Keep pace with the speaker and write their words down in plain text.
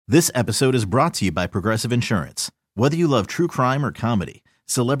This episode is brought to you by Progressive Insurance. Whether you love true crime or comedy,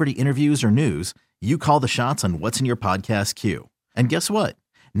 celebrity interviews or news, you call the shots on what's in your podcast queue. And guess what?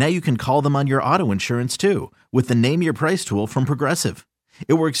 Now you can call them on your auto insurance too with the Name Your Price tool from Progressive.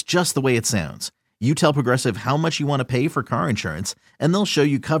 It works just the way it sounds. You tell Progressive how much you want to pay for car insurance, and they'll show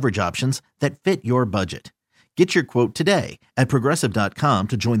you coverage options that fit your budget. Get your quote today at Progressive.com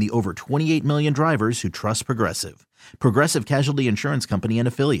to join the over 28 million drivers who trust Progressive. Progressive Casualty Insurance Company and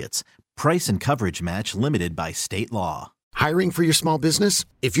Affiliates. Price and coverage match limited by state law. Hiring for your small business?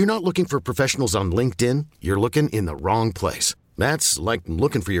 If you're not looking for professionals on LinkedIn, you're looking in the wrong place. That's like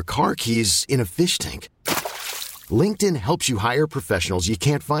looking for your car keys in a fish tank. LinkedIn helps you hire professionals you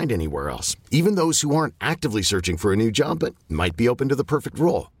can't find anywhere else, even those who aren't actively searching for a new job but might be open to the perfect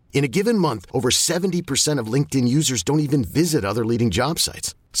role. In a given month, over 70% of LinkedIn users don't even visit other leading job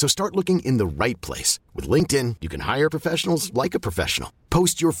sites. So start looking in the right place. With LinkedIn, you can hire professionals like a professional.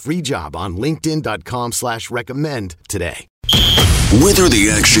 Post your free job on linkedin.com/recommend today. Whether the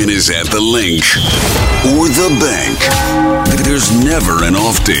action is at the link or the bank, there's never an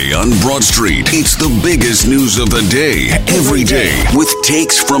off day on Broad Street. It's the biggest news of the day, every day, with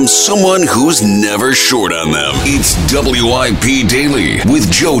takes from someone who's never short on them. It's WIP Daily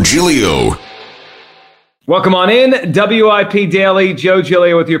with Joe Giglio. Welcome on in, WIP Daily. Joe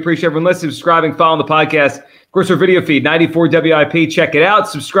Giglio with you. Appreciate everyone listening, subscribing, following the podcast. Of course, our video feed, 94 WIP. Check it out.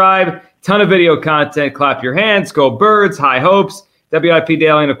 Subscribe. Ton of video content. Clap your hands. Go Birds. High hopes. WIP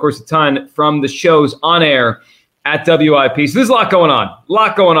Daily. And, of course, a ton from the shows on air at WIP. So there's a lot going on. A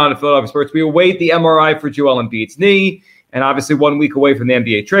lot going on in Philadelphia sports. We await the MRI for Joel Embiid's knee. And obviously 1 week away from the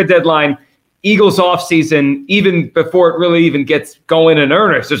NBA trade deadline. Eagles offseason, even before it really even gets going in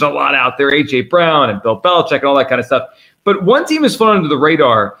earnest, there's a lot out there. A.J. Brown and Bill Belichick and all that kind of stuff. But one team has flown under the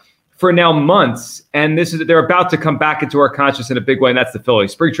radar for now months, and they're about to come back into our conscious in a big way, and that's the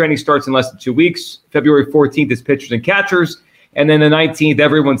Phillies. Spring training starts in less than 2 weeks. February 14th is pitchers and catchers, and then the 19th,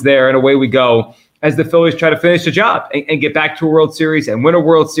 everyone's there, and away we go as the Phillies try to finish the job and get back to a World Series and win a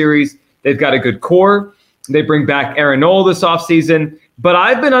World Series. They've got a good core. They bring back Aaron Nola this offseason. But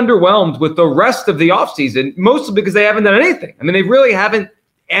I've been underwhelmed with the rest of the offseason, mostly because they haven't done anything. I mean, they really haven't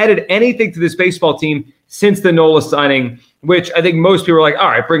added anything to this baseball team since the Nola signing, which I think most people are like, all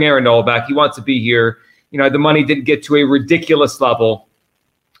right, bring Aaron Nola back. He wants to be here. You know, the money didn't get to a ridiculous level.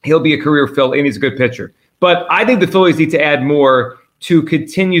 He'll be a career Phil, and he's a good pitcher. But I think the Phillies need to add more to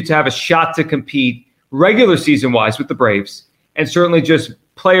continue to have a shot to compete regular season-wise with the Braves, and certainly just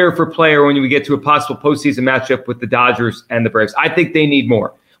player for player when we get to a possible postseason matchup with the Dodgers and the Braves. I think they need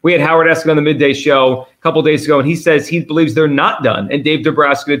more. We had Howard Eskin on the midday show a couple days ago, and he says he believes they're not done, and Dave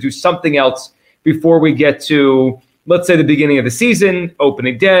Dombrowski's going to do something else before we get to, let's say, the beginning of the season,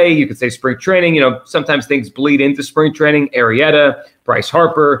 opening day. You could say spring training. You know, sometimes things bleed into spring training. Arrieta, Bryce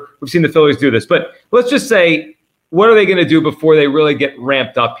Harper. We've seen the Phillies do this. But let's just say, what are they going to do before they really get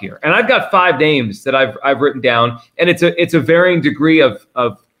ramped up here? And I've got 5 names that I've written down, and it's a varying degree of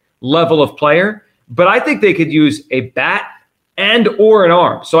level of player. But I think they could use a bat and or an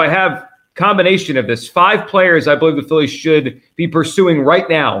arm. So I have combination of this. 5 players I believe the Phillies should be pursuing right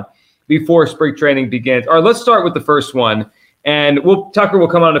now before spring training begins. All right, let's start with the first one. And Tucker will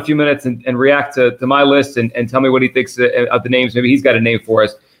come on in a few minutes and react to my list and tell me what he thinks of the names. Maybe he's got a name for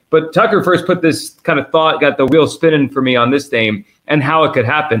us. But Tucker first put this kind of thought, got the wheel spinning for me on this name and how it could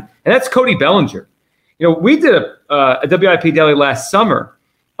happen. And that's Cody Bellinger. You know, we did a WIP Daily last summer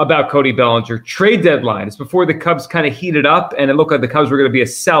about Cody Bellinger. Trade deadline. It's before the Cubs kind of heated up, and it looked like the Cubs were going to be a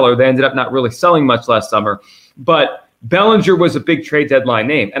seller. They ended up not really selling much last summer. But Bellinger was a big trade deadline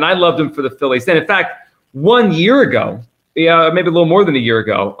name, and I loved him for the Phillies. And in fact, 1 year ago, maybe a little more than a year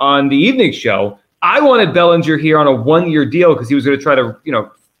ago, on the evening show, I wanted Bellinger here on a 1-year deal because he was going to try to,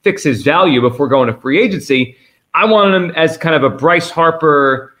 fix his value before going to free agency. I wanted him as kind of a Bryce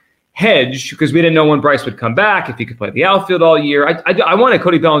Harper hedge because we didn't know when Bryce would come back, if he could play the outfield all year. I wanted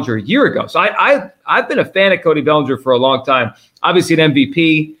Cody Bellinger a year ago. So I've been a fan of Cody Bellinger for a long time. Obviously an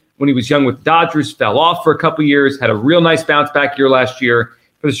MVP when he was young with the Dodgers, fell off for a couple years, had a real nice bounce back year last year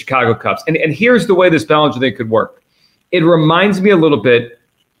for the Chicago Cubs. And here's the way this Bellinger thing could work. It reminds me a little bit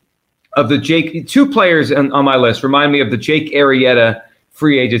of the two players on my list remind me of the Jake Arrieta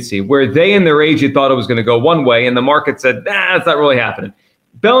free agency, where they in their agent thought it was going to go one way, and the market said, that's not really happening.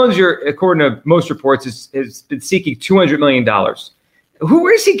 Bellinger, according to most reports, has been seeking $200 million.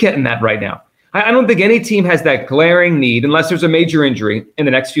 Where is he getting that right now? I don't think any team has that glaring need unless there's a major injury in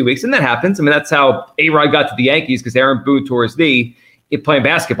the next few weeks, and that happens. I mean, that's how A-Rod got to the Yankees because Aaron Boone tore his knee playing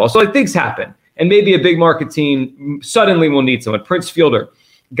basketball. So things happen, and maybe a big market team suddenly will need someone. Prince Fielder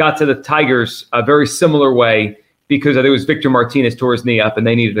got to the Tigers a very similar way because I think it was Victor Martinez tore his knee up and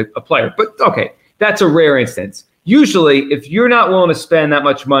they needed a player. But okay, that's a rare instance. Usually, if you're not willing to spend that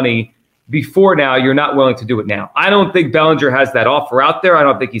much money before now, you're not willing to do it now. I don't think Bellinger has that offer out there. I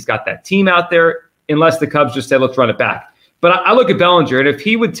don't think he's got that team out there unless the Cubs just said, let's run it back. But I look at Bellinger, and if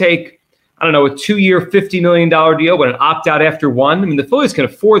he would take, I don't know, a 2-year, $50 million deal with an opt-out after one, I mean, the Phillies can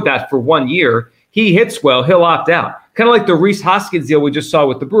afford that for 1 year. He hits well, he'll opt out. Kind of like the Rhys Hoskins deal we just saw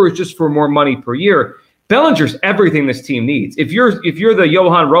with the Brewers, just for more money per year. Bellinger's everything this team needs. If you're the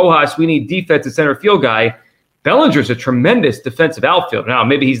Johan Rojas, we need defense and center field guy, Bellinger's a tremendous defensive outfielder. Now,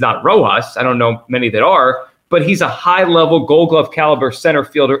 maybe he's not Rojas. I don't know many that are, but he's a high-level Gold Glove caliber center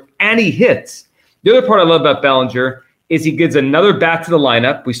fielder, and he hits. The other part I love about Bellinger is he gives another bat to the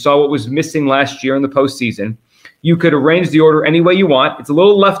lineup. We saw what was missing last year in the postseason. You could arrange the order any way you want. It's a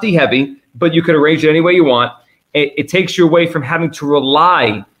little lefty-heavy, but you could arrange it any way you want. It takes you away from having to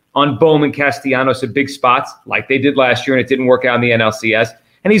rely on Bowman Castellanos at big spots like they did last year, and it didn't work out in the NLCS.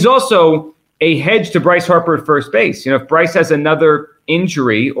 And he's also a hedge to Bryce Harper at first base. You know, if Bryce has another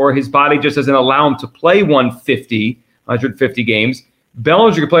injury or his body just doesn't allow him to play 150 games,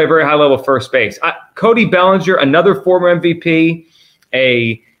 Bellinger can play a very high-level first base. Cody Bellinger, another former MVP,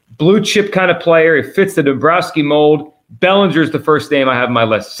 a blue-chip kind of player. He fits the Dombrowski mold. Bellinger is the first name I have on my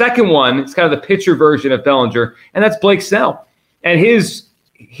list. Second one, it's kind of the pitcher version of Bellinger, and that's Blake Snell. And his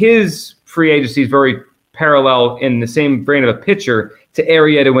free agency is very parallel in the same vein of a pitcher to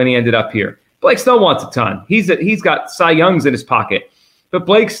Arrieta when he ended up here. Blake Snell wants a ton. He's got Cy Youngs in his pocket. But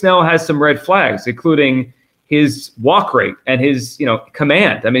Blake Snell has some red flags, including his walk rate and his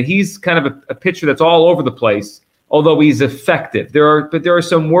command. I mean, he's kind of a pitcher that's all over the place, although he's effective. There are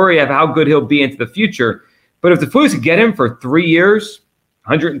some worry of how good he'll be into the future. But if the Phillies could get him for 3 years,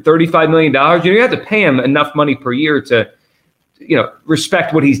 $135 million, you have to pay him enough money per year to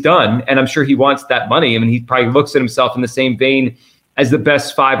respect what he's done. And I'm sure he wants that money. I mean, he probably looks at himself in the same vein as the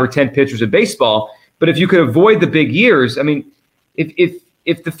best 5 or 10 pitchers in baseball. But if you could avoid the big years, I mean,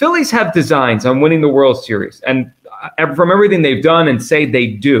 if the Phillies have designs on winning the World Series, and from everything they've done and say they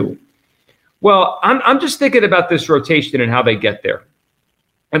do, well, I'm just thinking about this rotation and how they get there.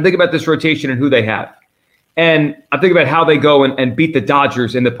 I'm thinking about this rotation and who they have. And I'm thinking about how they go and beat the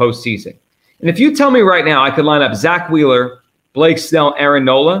Dodgers in the postseason. And if you tell me right now I could line up Zach Wheeler, Blake Snell, Aaron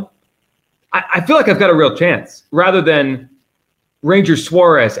Nola, I feel like I've got a real chance rather than Ranger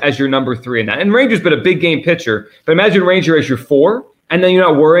Suarez as your number 3 in that. And Ranger's been a big game pitcher, but imagine Ranger as your 4, and then you're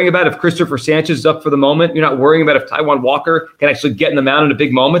not worrying about if Christopher Sanchez is up for the moment. You're not worrying about if Taijuan Walker can actually get in the mound in a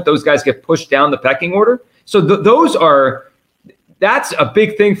big moment. Those guys get pushed down the pecking order. So that's a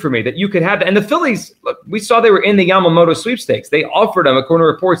big thing for me that you could have. And the Phillies, look, we saw they were in the Yamamoto sweepstakes. They offered them, according to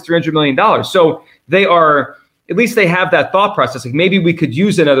reports, $300 million. So they are, at least they have that thought process. Like maybe we could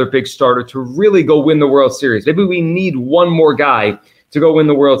use another big starter to really go win the World Series. Maybe we need one more guy to go win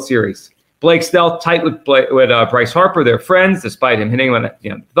the World Series. Blake Snell tight with Bryce Harper. They're friends, despite him hitting him on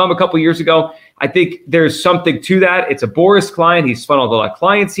the thumb a couple years ago. I think there's something to that. It's a Boris client. He's funneled a lot of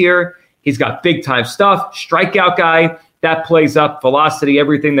clients here. He's got big-time stuff. Strikeout guy. That plays up. Velocity,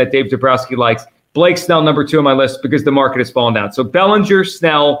 everything that Dave Dombrowski likes. Blake Snell, number 2 on my list because the market has fallen down. So Bellinger,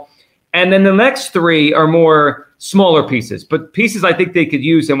 Snell, and then the next 3 are more smaller pieces, but pieces I think they could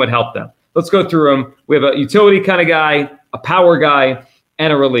use and would help them. Let's go through them. We have a utility kind of guy, a power guy,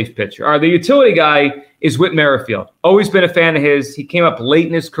 and a relief pitcher. All right, the utility guy is Whit Merrifield. Always been a fan of his. He came up late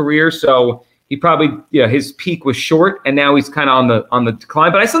in his career, so he probably his peak was short, and now he's kind of on the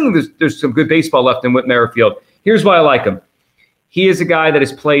decline. But I still think there's some good baseball left in Whit Merrifield. Here's why I like him. He is a guy that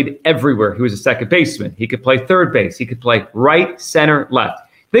has played everywhere. He was a second baseman. He could play third base. He could play right, center, left.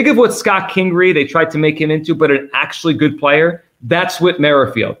 Think of what Scott Kingery, they tried to make him into, but an actually good player. That's Whit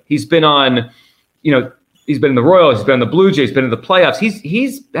Merrifield. He's been on, he's been in the Royals, he's been in the Blue Jays, been in the playoffs.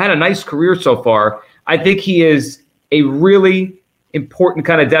 He's had a nice career so far. I think he is a really important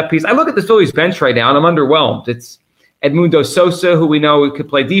kind of depth piece. I look at the Phillies bench right now, and I'm underwhelmed. It's Edmundo Sosa, who we know could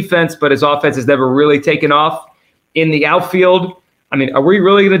play defense, but his offense has never really taken off. In the outfield, I mean, are we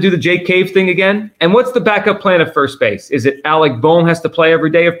really going to do the Jake Cave thing again? And what's the backup plan at first base? Is it Alec Bohm has to play every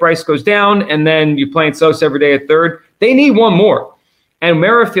day if Bryce goes down, and then you're playing Sosa every day at third? They need one more. And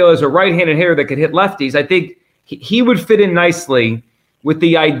Merrifield is a right-handed hitter that could hit lefties. I think he would fit in nicely with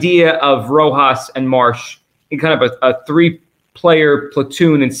the idea of Rojas and Marsh in kind of a 3-player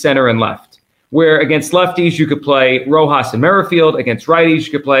platoon in center and left, where against lefties you could play Rojas and Merrifield. Against righties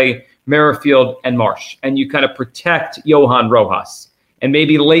you could play Merrifield and Marsh, and you kind of protect Johan Rojas. And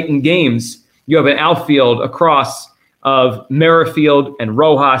maybe late in games, you have an outfield across of Merrifield and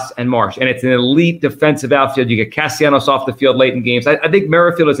Rojas and Marsh, and it's an elite defensive outfield. You get Castellanos off the field late in games. I think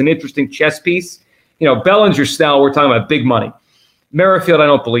Merrifield is an interesting chess piece. Bellinger, Snell, we're talking about big money. Merrifield, I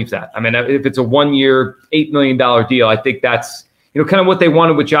don't believe that. I mean, if it's a 1 year, $8 million deal, I think that's, kind of what they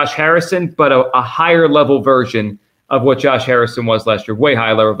wanted with Josh Harrison, but a higher level version of what Josh Harrison was last year, way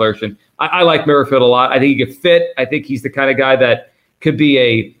higher level version. I like Merrifield a lot. I think he could fit. I think he's the kind of guy that could be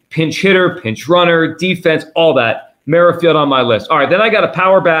a pinch hitter, pinch runner, defense, all that. Merrifield on my list. All right, then I got a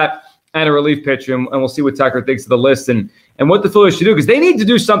power bat and a relief pitcher, and we'll see what Tucker thinks of the list and what the Phillies should do, because they need to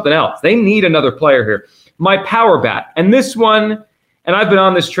do something else. They need another player here. My power bat, and this one, and I've been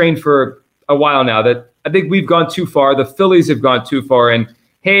on this train for a while now, that I think we've gone too far. The Phillies have gone too far, and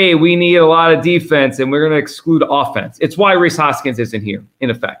hey, we need a lot of defense, and we're going to exclude offense. It's why Rhys Hoskins isn't here, in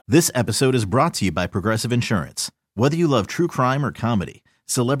effect. This episode is brought to you by Progressive Insurance. Whether you love true crime or comedy,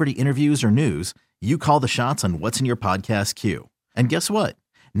 celebrity interviews or news, you call the shots on what's in your podcast queue. And guess what?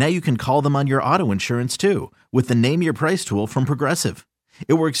 Now you can call them on your auto insurance too, with the Name Your Price tool from Progressive.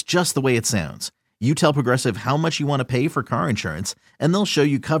 It works just the way it sounds. You tell Progressive how much you want to pay for car insurance, and they'll show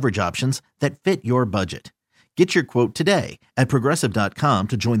you coverage options that fit your budget. Get your quote today at Progressive.com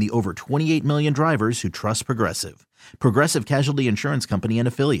to join the over 28 million drivers who trust Progressive. Progressive Casualty Insurance Company and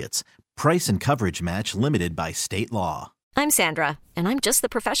Affiliates. Price and coverage match limited by state law. I'm Sandra, and I'm just the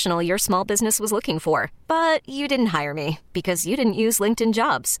professional your small business was looking for. But you didn't hire me because you didn't use LinkedIn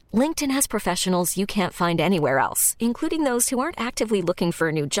Jobs. LinkedIn has professionals you can't find anywhere else, including those who aren't actively looking for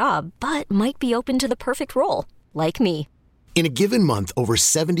a new job, but might be open to the perfect role, like me. In a given month, over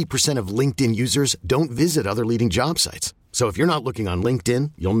 70% of LinkedIn users don't visit other leading job sites. So if you're not looking on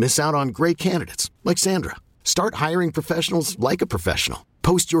LinkedIn, you'll miss out on great candidates like Sandra. Start hiring professionals like a professional.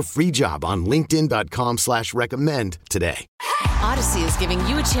 Post your free job on linkedin.com/recommend today. Odyssey is giving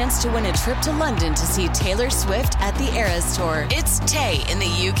you a chance to win a trip to London to see Taylor Swift at the Eras Tour. It's Tay in the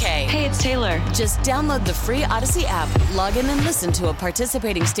UK. Hey, it's Taylor. Just download the free Odyssey app, log in and listen to a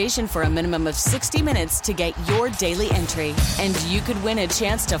participating station for a minimum of 60 minutes to get your daily entry. And you could win a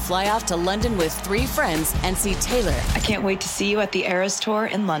chance to fly off to London with 3 friends and see Taylor. I can't wait to see you at the Eras Tour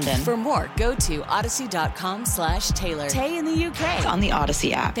in London. For more, go to odyssey.com/Taylor. Tay in the UK. It's on the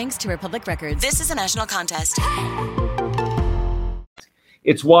Odyssey app. Thanks to Republic Records. This is a national contest.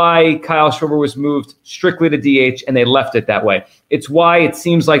 It's why Kyle Schwarber was moved strictly to DH, and they left it that way. It's why it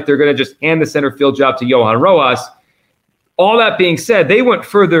seems like they're going to just hand the center field job to Johan Rojas. All that being said, they went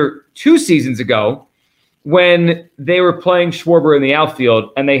further 2 seasons ago when they were playing Schwarber in the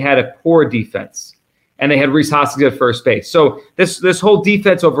outfield, and they had a poor defense, and they had Rhys Hoskins at first base. So this whole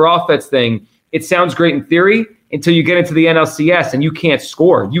defense over offense thing, it sounds great in theory until you get into the NLCS and you can't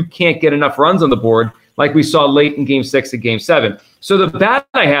score. You can't get enough runs on the board like we saw late in Game 6 and Game 7. So the bat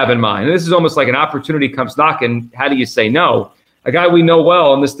I have in mind, and this is almost like an opportunity comes knocking, how do you say no? A guy we know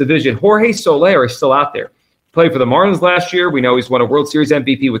well in this division, Jorge Soler, is still out there. Played for the Marlins last year. We know he's won a World Series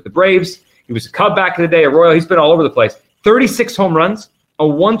MVP with the Braves. He was a Cub back in the day, a Royal. He's been all over the place. 36 home runs, a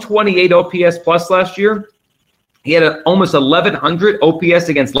 128 OPS plus last year. He had almost 1,100 OPS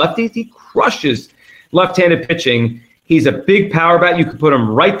against lefties. He crushes left-handed pitching. He's a big power bat. You could put him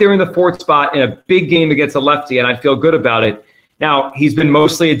right there in the 4th spot in a big game against a lefty, and I feel good about it. Now, he's been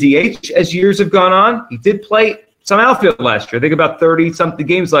mostly a DH as years have gone on. He did play some outfield last year. I think about 30-something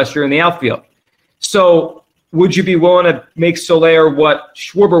games last year in the outfield. So would you be willing to make Soler what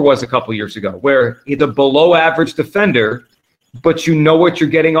Schwarber was a couple years ago, where he's a below-average defender, but you know what you're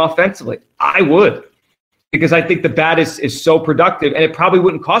getting offensively? I would, because I think the bat is so productive, and it probably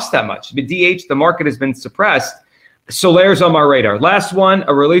wouldn't cost that much. The DH, the market has been suppressed. Soler's on my radar. Last one,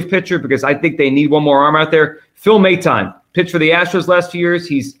 a relief pitcher, because I think they need one more arm out there. Phil Maton, pitched for the Astros last 2 years.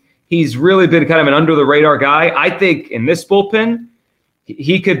 He's really been kind of an under-the-radar guy. I think in this bullpen,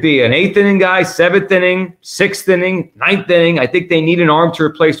 he could be an 8th inning guy, 7th inning, 6th inning, 9th inning. I think they need an arm to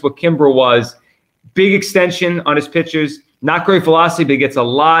replace what Kimbrel was. Big extension on his pitches. Not great velocity, but he gets a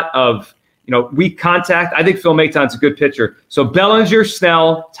lot of weak contact. I think Phil Maton's a good pitcher. So Bellinger,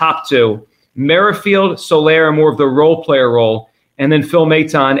 Snell, top 2. Merrifield, Soler, more of the role player role. And then Phil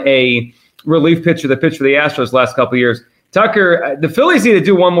Maton, a relief pitcher that pitched for the Astros last couple of years. Tucker, the Phillies need to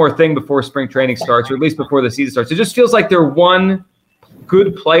do one more thing before spring training starts, or at least before the season starts. It just feels like they're one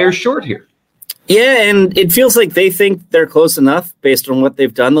good player short here. Yeah, and it feels like they think they're close enough based on what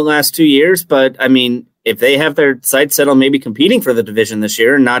they've done the last 2 years. But, I mean, if they have their sights set on maybe competing for the division this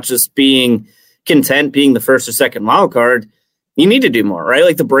year and not just being content being the first or second wild card, you need to do more, right?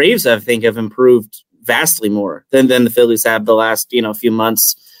 Like the Braves, I think, have improved vastly more than the Phillies have the last, few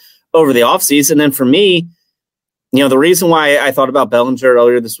months over the offseason. And for me, the reason why I thought about Bellinger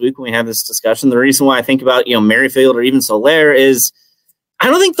earlier this week when we had this discussion, the reason why I think about, Merrifield or even Soler is I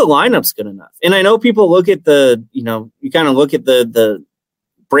don't think the lineup's good enough. And I know people look at you kind of look at the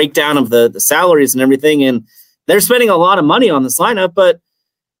breakdown of the salaries and everything. And they're spending a lot of money on this lineup, but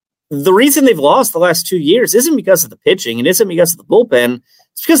the reason they've lost the last 2 years isn't because of the pitching. It isn't because of the bullpen.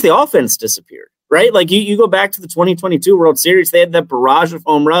 It's because the offense disappeared, right? Like you go back to the 2022 World Series, they had that barrage of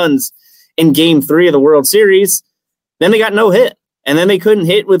home runs in Game 3 of the World Series. Then they got no hit. And then they couldn't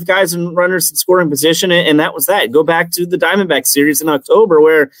hit with guys and runners in scoring position, and that was that. Go back to the Diamondback series in October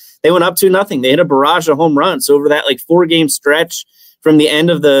where they went up 2-0. They hit a barrage of home runs over that 4-game stretch from the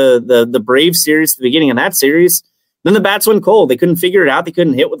end of the Braves series to the beginning of that series. Then the bats went cold. They couldn't figure it out. They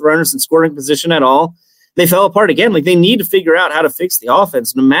couldn't hit with runners in scoring position at all. They fell apart again. They need to figure out how to fix the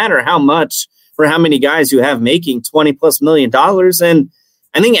offense, no matter how much for how many guys you have making $20+ million. And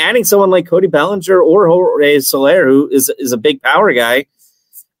I think adding someone like Cody Bellinger or Jorge Soler, who is a big power guy,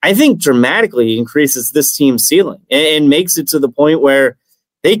 I think dramatically increases this team's ceiling and makes it to the point where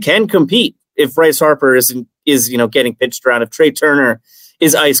they can compete if Bryce Harper is getting pitched around, if Trey Turner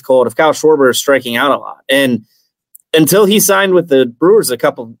is ice cold, if Kyle Schwarber is striking out a lot. And until he signed with the Brewers a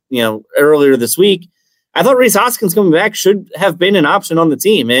couple, earlier this week, I thought Rhys Hoskins coming back should have been an option on the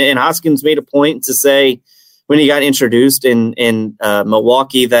team. And Hoskins made a point to say, when he got introduced in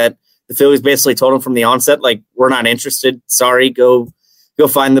Milwaukee, that the Phillies basically told him from the onset, we're not interested. Sorry, go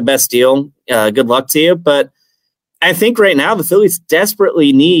find the best deal. Good luck to you. But I think right now the Phillies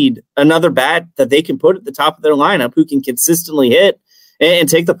desperately need another bat that they can put at the top of their lineup who can consistently hit and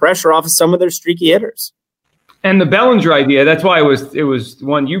take the pressure off of some of their streaky hitters. And the Bellinger idea, that's why it was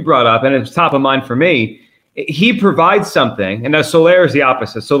one you brought up, and it's top of mind for me. He provides something, and now Soler is the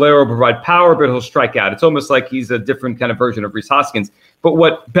opposite. Soler will provide power, but he'll strike out. It's almost like he's a different kind of version of Rhys Hoskins. But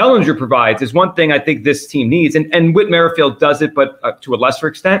what Bellinger provides is one thing I think this team needs, and Whit Merrifield does it, but to a lesser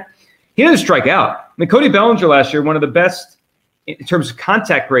extent. He doesn't strike out. I mean, Cody Bellinger last year, one of the best in terms of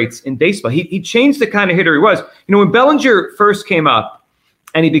contact rates in baseball. He changed the kind of hitter he was. When Bellinger first came up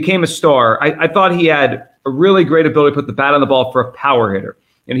and he became a star, I thought he had a really great ability to put the bat on the ball for a power hitter.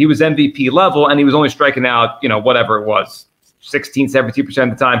 And he was MVP level, and he was only striking out, whatever it was, 16, 17% of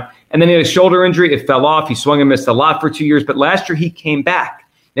the time. And then he had a shoulder injury. It fell off. He swung and missed a lot for 2 years. But last year, he came back.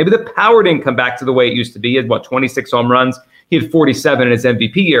 Maybe the power didn't come back to the way it used to be. He had, 26 home runs. He had 47 in his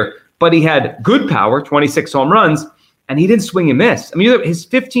MVP year. But he had good power, 26 home runs, and he didn't swing and miss. I mean, his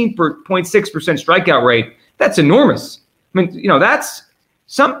 15.6% strikeout rate, that's enormous. I mean, that's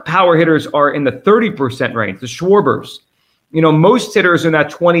some power hitters are in the 30% range, the Schwarbers. Most hitters are in that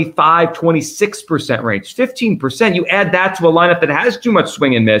 25, 26% range, 15%. You add that to a lineup that has too much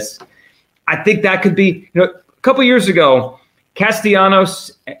swing and miss. I think that could be, a couple years ago,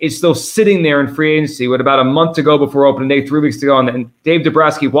 Castellanos is still sitting there in free agency with about a month to go before opening day, 3 weeks to go. And Dave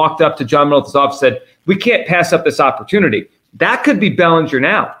Dabrowski walked up to John Middleton's office and said, we can't pass up this opportunity. That could be Bellinger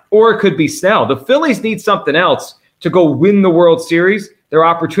now, or it could be Snell. The Phillies need something else to go win the World Series. There are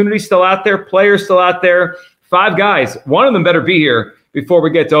opportunities still out there, players still out there. 5 guys. One of them better be here before we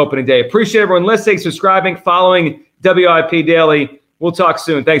get to opening day. Appreciate everyone listening, subscribing, following WIP Daily. We'll talk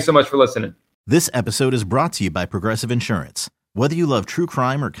soon. Thanks so much for listening. This episode is brought to you by Progressive Insurance. Whether you love true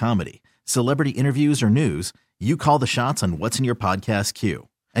crime or comedy, celebrity interviews or news, you call the shots on what's in your podcast queue.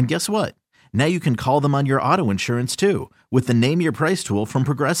 And guess what? Now you can call them on your auto insurance too with the Name Your Price tool from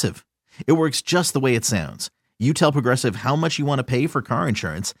Progressive. It works just the way it sounds. You tell Progressive how much you want to pay for car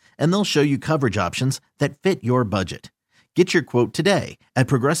insurance, and they'll show you coverage options that fit your budget. Get your quote today at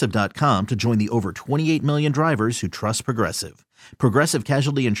Progressive.com to join the over 28 million drivers who trust Progressive. Progressive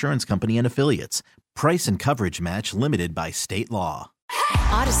Casualty Insurance Company and Affiliates. Price and coverage match limited by state law.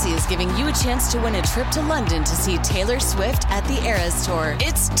 Odyssey is giving you a chance to win a trip to London to see Taylor Swift at the Eras Tour.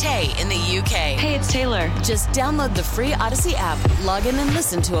 It's Tay in the UK. Hey, it's Taylor. Just download the free Odyssey app, log in and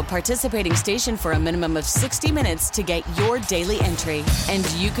listen to a participating station for a minimum of 60 minutes to get your daily entry. And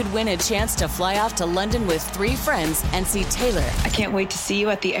you could win a chance to fly off to London with 3 friends and see Taylor. I can't wait to see you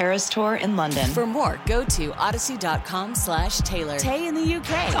at the Eras Tour in London. For more, go to odyssey.com/Taylor. Tay in the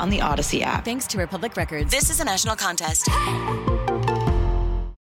UK. It's on the Odyssey app. Thanks to Republic Records. This is a national contest.